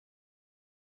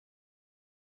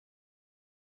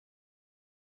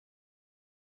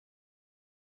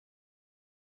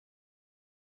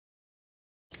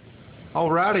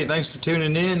Alrighty, thanks for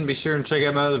tuning in. Be sure and check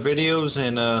out my other videos,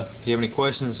 and if you have any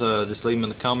questions, just leave them in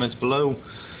the comments below.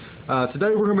 Today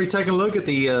we're going to be taking a look at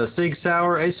the Sig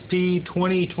Sauer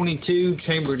SP2022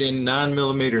 chambered in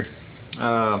 9mm.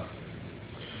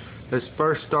 Let's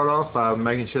first start off by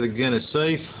making sure the gun is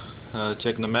safe,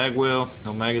 checking the mag well,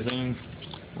 no magazine.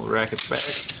 We'll rack it back,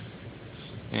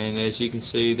 and as you can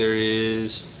see, there is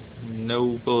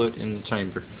no bullet in the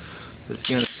chamber. This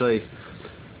gun is safe.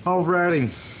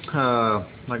 Alrighty,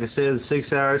 like I said, the Sig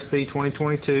Sauer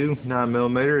SP2022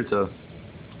 9mm. It's a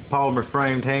polymer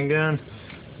framed handgun,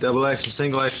 double action,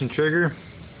 single action trigger.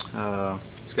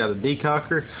 It's got a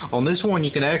decocker. On this one,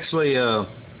 you can actually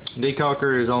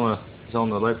decocker is on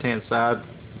the left hand side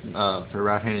for a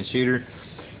right-handed shooter,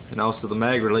 and also the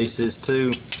mag releases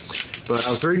too. But I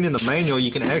was reading in the manual,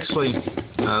 you can actually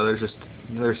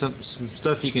there's some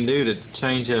stuff you can do to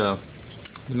change the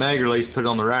mag release, put it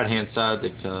on the right hand side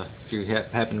if you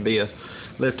happen to be a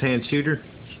left-hand shooter.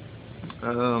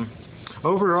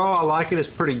 Overall, I like it. It's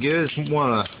pretty good. It's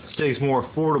one of Sig's more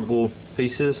affordable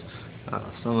pieces.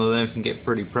 Some of them can get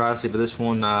pretty pricey, but this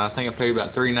one I think I paid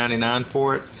about $3.99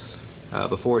 for it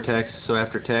before taxes. So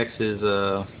after taxes,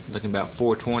 looking about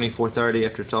 $4.20, $4.30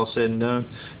 after it's all said and done.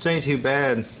 It ain't too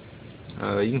bad.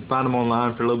 You can find them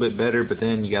online for a little bit better, but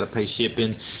then you got to pay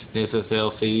shipping, the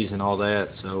FFL fees, and all that.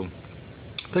 So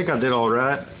I think I did all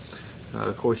right.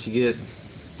 Of course, you get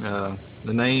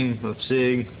the name of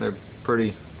Sig. They're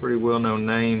pretty well-known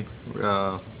name.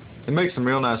 They make some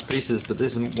real nice pieces, but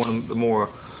this is one of the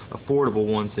more affordable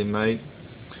ones they make.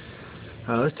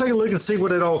 Let's take a look and see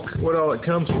what all it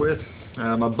comes with.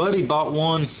 My buddy bought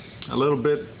one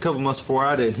a couple months before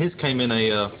I did. His came in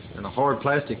a hard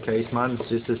plastic case. Mine's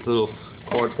just this little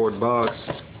cardboard box.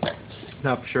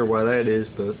 Not for sure why that is,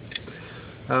 but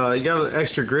you got an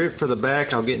extra grip for the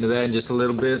back. I'll get into that in just a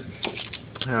little bit.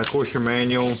 Of course, your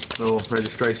manual, little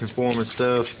registration form and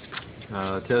stuff.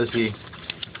 Tells you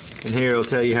in here. It'll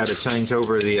tell you how to change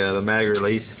over the mag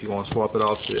release if you want to swap it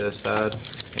off to the other side,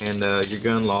 and your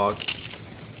gun lock.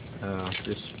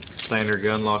 Just standard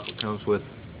gun lock that comes with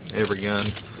every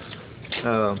gun.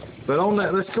 But on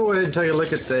that, let's go ahead and take a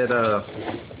look at that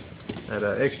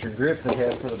extra grip they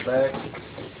have for the back.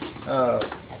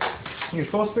 You're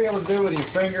supposed to be able to do it with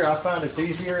your finger. I find it's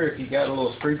easier if you got a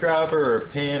little screwdriver or a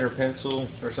pen or pencil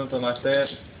or something like that.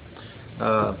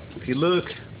 If you look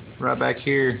right back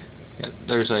here,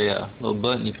 there's a little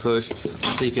button you push.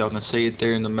 Let's see if y'all can see it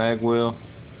there in the mag well.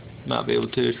 Might be able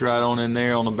to. It's right on in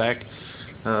there on the back.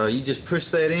 You just push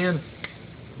that in.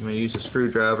 I'm going to use a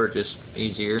screwdriver, just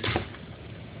easier.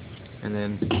 And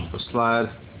then it'll slide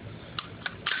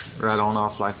right on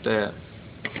off like that.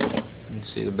 You can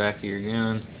see the back of your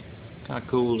gun. Kind of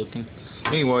cool looking.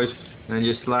 Anyways, and then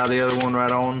just slide the other one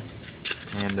right on.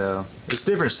 And it's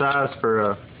different size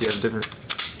for different.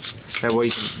 That way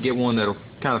you can get one that'll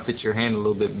kind of fit your hand a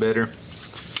little bit better.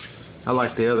 I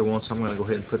like the other one, so I'm going to go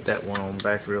ahead and put that one on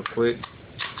back real quick.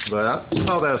 But I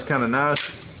thought that was kind of nice.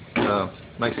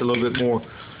 Makes it a little bit more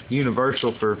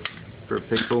universal for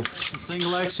people.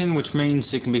 Single action, which means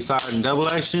it can be fired in double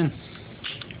action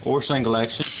or single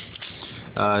action.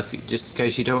 Just in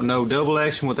case you don't know, double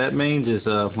action, what that means is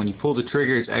when you pull the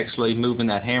trigger, it's actually moving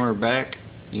that hammer back.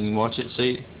 You can watch it,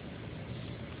 see it,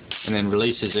 and then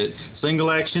releases it. Single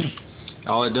action,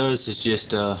 all it does is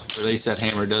just release that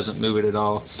hammer. It doesn't move it at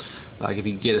all. Like if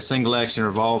you get a single action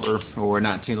revolver or a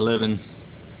 1911,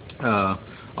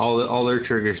 all their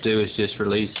triggers do is just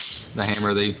release the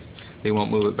hammer. They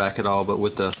won't move it back at all. But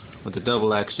with the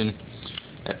double action,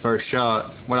 at first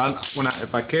shot,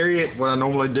 if I carry it, what I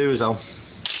normally do is I'll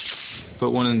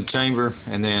put one in the chamber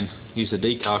and then use the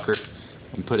decocker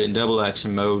and put it in double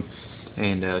action mode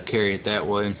and carry it that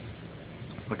way.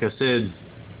 Like I said,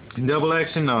 in double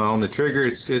action on the trigger,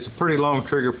 it's a pretty long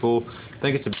trigger pull. I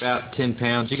think it's about 10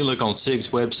 pounds. You can look on Sig's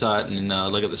website and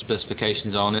look at the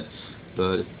specifications on it,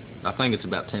 but I think it's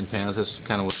about 10 pounds. That's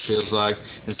kind of what it feels like.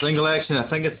 In single action, I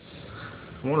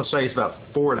want to say it's about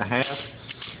 4.5.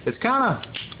 It's kind of,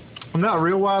 I'm not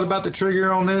real wild about the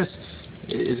trigger on this.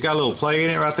 It's got a little play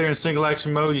in it right there in single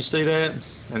action mode. You see that?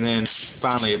 And then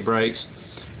finally it breaks.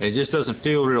 It just doesn't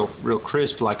feel real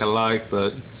crisp like I like,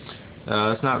 but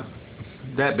it's not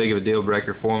that big of a deal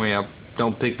breaker for me. I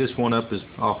don't pick this one up as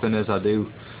often as I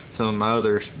do some of my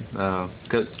others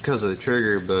because of the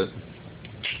trigger, but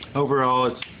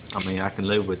overall I can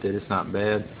live with it. It's not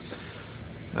bad.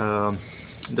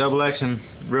 Double action,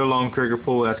 real long trigger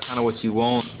pull, that's kind of what you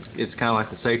want. It's kind of like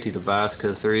the safety device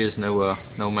because there is no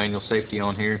manual safety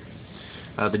on here.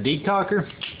 The decocker,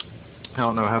 I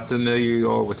don't know how familiar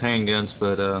you are with handguns,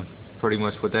 but pretty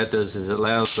much what that does is it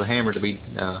allows the hammer to be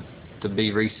to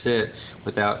be reset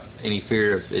without any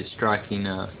fear of it striking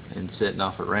and setting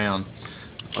off a round.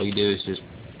 All you do is just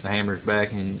the hammer's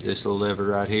back and this little lever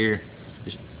right here,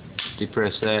 just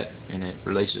depress that and it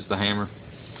releases the hammer.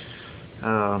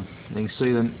 You can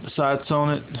see the sights on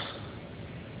it.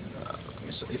 Let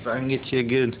me see if I can get you a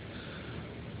good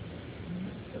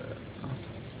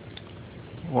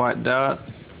white dot.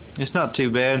 It's not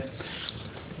too bad.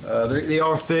 They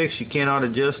are fixed. You cannot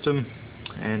adjust them.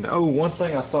 And one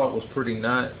thing I thought was pretty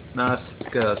nice,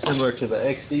 similar to the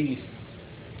XDs.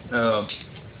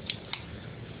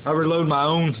 I reload my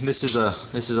own. This is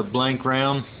a blank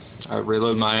round. I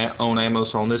reload my own ammo,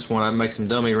 so on this one I make some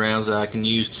dummy rounds that I can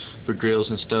use for drills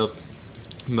and stuff.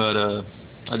 But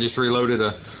I just reloaded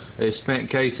a spent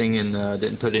casing and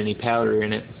didn't put any powder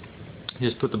in it.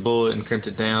 Just put the bullet and crimped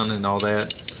it down and all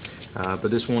that. But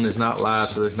this one is not live,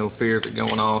 so there's no fear of it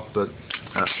going off. But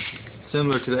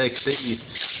similar to the XD,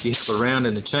 you have a round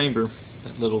in the chamber.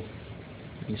 That little,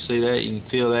 you can see that, you can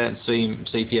feel that, and see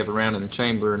if you have a round in the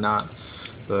chamber or not.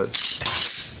 But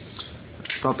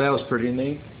I thought that was pretty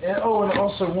neat. And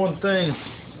also one thing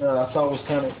I thought was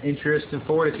kind of interesting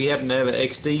for it, if you happen to have an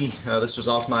XD, this was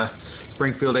off my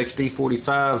Springfield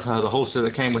XD45, the holster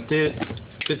that came with it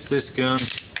fits this gun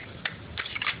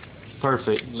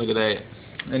perfect. Look at that.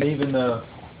 And even the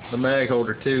mag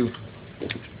holder too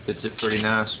fits it pretty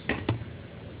nice.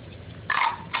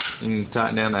 You can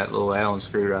tighten down that little Allen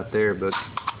screw right there, but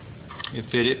it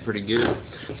fit it pretty good.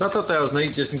 So I thought that was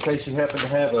neat, just in case you happen to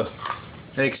have a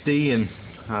XD and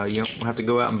you don't have to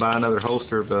go out and buy another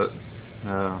holster. But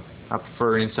I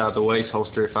prefer inside the waist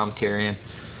holster if I'm carrying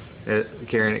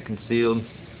it concealed.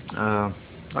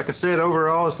 Like I said,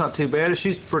 overall it's not too bad. It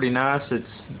shoots pretty nice.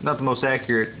 It's not the most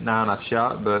accurate 9 I've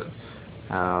shot, but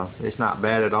it's not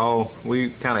bad at all.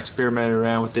 We kind of experimented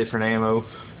around with different ammo.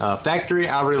 Factory,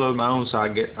 I reload my own, so I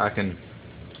kind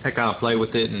of play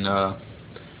with it and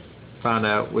find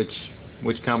out which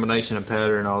combination of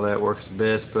powder and all that works the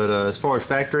best. But as far as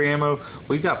factory ammo,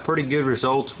 we've got pretty good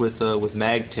results with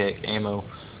MagTech ammo.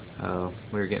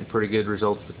 We were getting pretty good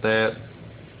results with that.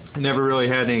 Never really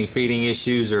had any feeding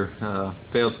issues or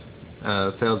failed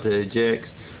to eject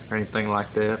or anything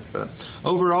like that. But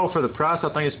overall, for the price,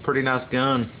 I think it's a pretty nice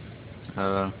gun.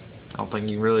 I don't think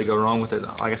you can really go wrong with it.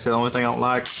 Like I said, the only thing I don't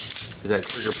like is that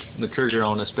the trigger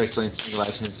on it, especially in single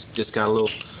action. It's just got a little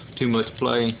too much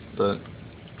play. But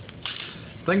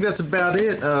I think that's about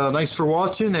it. Thanks for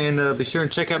watching, and be sure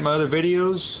and check out my other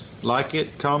videos. Like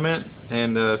it, comment,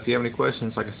 and if you have any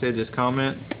questions, like I said, just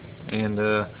comment. And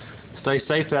stay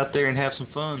safe out there and have some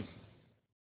fun.